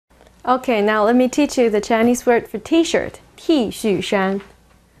Okay, now let me teach you the Chinese word for t-shirt. 剃须衫.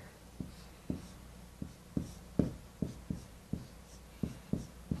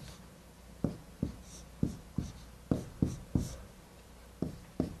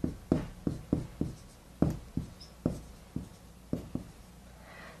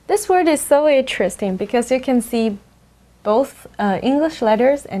 This word is so interesting because you can see both English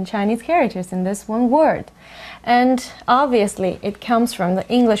letters and Chinese characters in this one word. And obviously it comes from the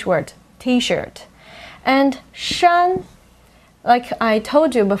English word t-shirt. And shan, like I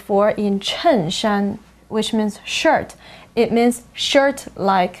told you before, in chen shan, which means shirt, it means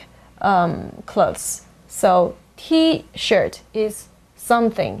shirt-like clothes. So t-shirt is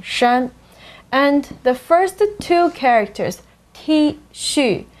something, shan. And the first two characters, t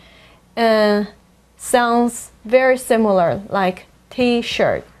xu, sounds very similar, like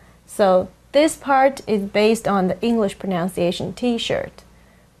t-shirt. So this part is based on the English pronunciation t-shirt.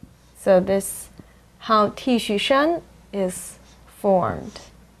 So this how 剃须衫 is formed.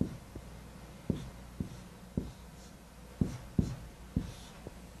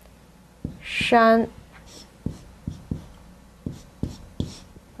 Shan.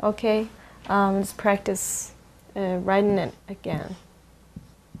 Okay, let's practice writing it again.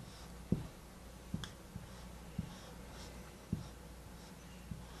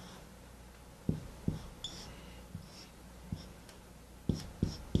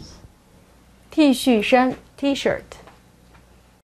 T-shirt, t-shirt.